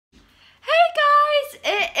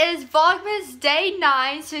is Vlogmas day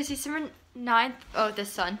 9, so it's December 9th. Oh, the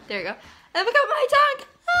sun. There you go. And look at my tongue.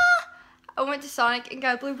 I went to Sonic and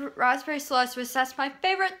got a blue raspberry slush, which that's my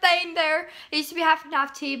favorite thing there. It used to be half and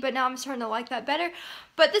half tea, but now I'm starting to like that better.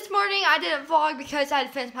 But this morning I didn't vlog because I had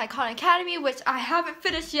to finish my Khan Academy, which I haven't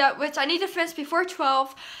finished yet, which I need to finish before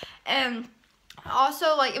 12. And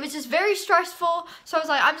also, like, it was just very stressful, so I was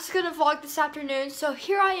like, I'm just gonna vlog this afternoon. So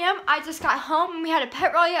here I am. I just got home and we had a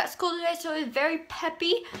pet rally at school today, so it was very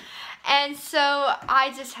peppy. And so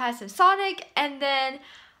I just had some Sonic, and then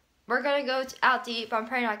we're gonna go out to eat, but I'm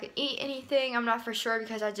probably not gonna eat anything. I'm not for sure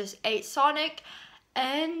because I just ate Sonic.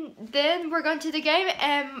 And then we're going to the game,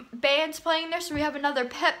 and band's playing there, so we have another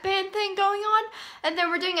pep band thing going on. And then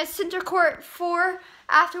we're doing a center court 4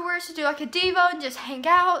 afterwards to do like a Devo and just hang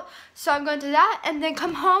out. So I'm going to that, and then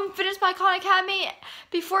come home, finish my Khan Academy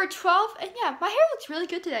before 12. And yeah, my hair looks really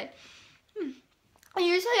good today. And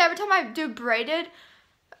usually every time I do braided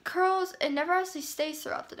curls, it never actually stays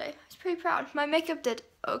throughout the day. I was pretty proud. My makeup did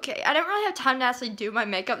okay. I didn't really have time to actually do my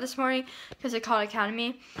makeup this morning because of Khan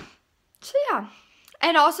Academy. So yeah.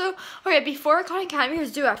 And also, okay, before Khan Academy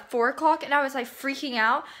was due at 4 o'clock, and I was like freaking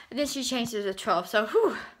out, and then she changed it to 12. So,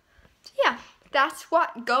 whew. So yeah, that's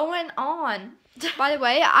what's going on. By the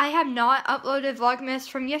way, I have not uploaded Vlogmas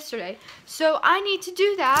from yesterday, so I need to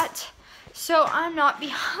do that so I'm not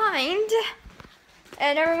behind.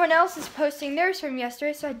 And everyone else is posting theirs from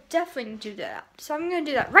yesterday, so I definitely need to do that. So I'm going to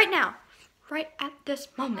do that right now. Right at this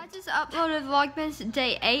moment. I just uploaded Vlogmas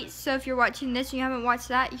day 8, so if you're watching this and you haven't watched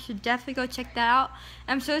that, you should definitely go check that out.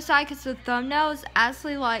 I'm so excited because the thumbnail is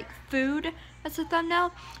actually like food as a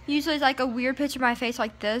thumbnail. Usually it's like a weird picture of my face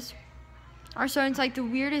like this, or so it's like the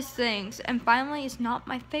weirdest things, and finally it's not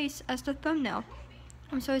my face as the thumbnail.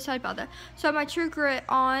 I'm so excited about that. So I have my True Grit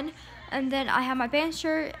on, and then I have my band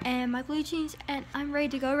shirt and my blue jeans, and I'm ready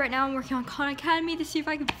to go. Right now I'm working on Khan Academy to see if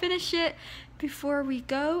I can finish it before we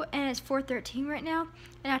go, and it's 4:13 right now,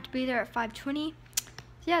 and I have to be there at 5:20. So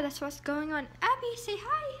yeah, that's what's going on. Abby, say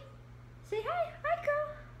hi. Say hi. Hi, girl.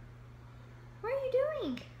 What are you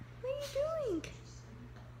doing? What are you doing?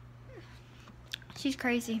 She's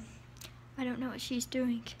crazy. I don't know what she's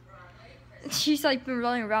doing. She's like been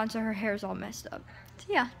rolling around, so her hair's all messed up. So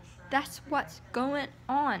yeah, that's what's going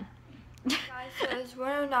on. Guys, so it's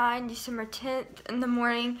 1:09, December 10th in the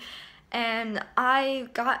morning, and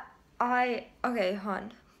okay,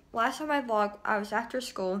 hon. Last time I vlogged, I was after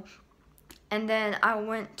school, and then I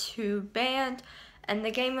went to band, and the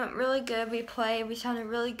game went really good. We played, we sounded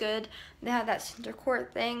really good. They had that center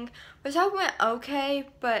court thing, which I went okay,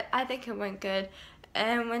 but I think it went good.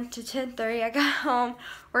 And went to 10:30, I got home,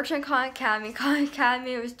 worked on Khan Academy. Khan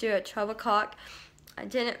Academy was due at 12 o'clock. I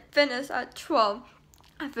didn't finish at 12.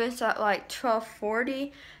 I finished at like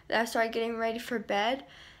 12:40. Then I started getting ready for bed.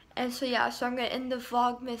 And so yeah, so I'm going to end the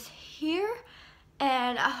Vlogmas here.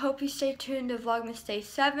 And I hope you stay tuned to Vlogmas Day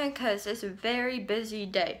 7 because it's a very busy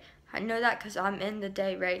day. I know that because I'm in the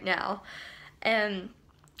day right now. And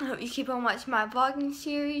I hope you keep on watching my vlogging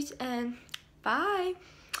series. And bye.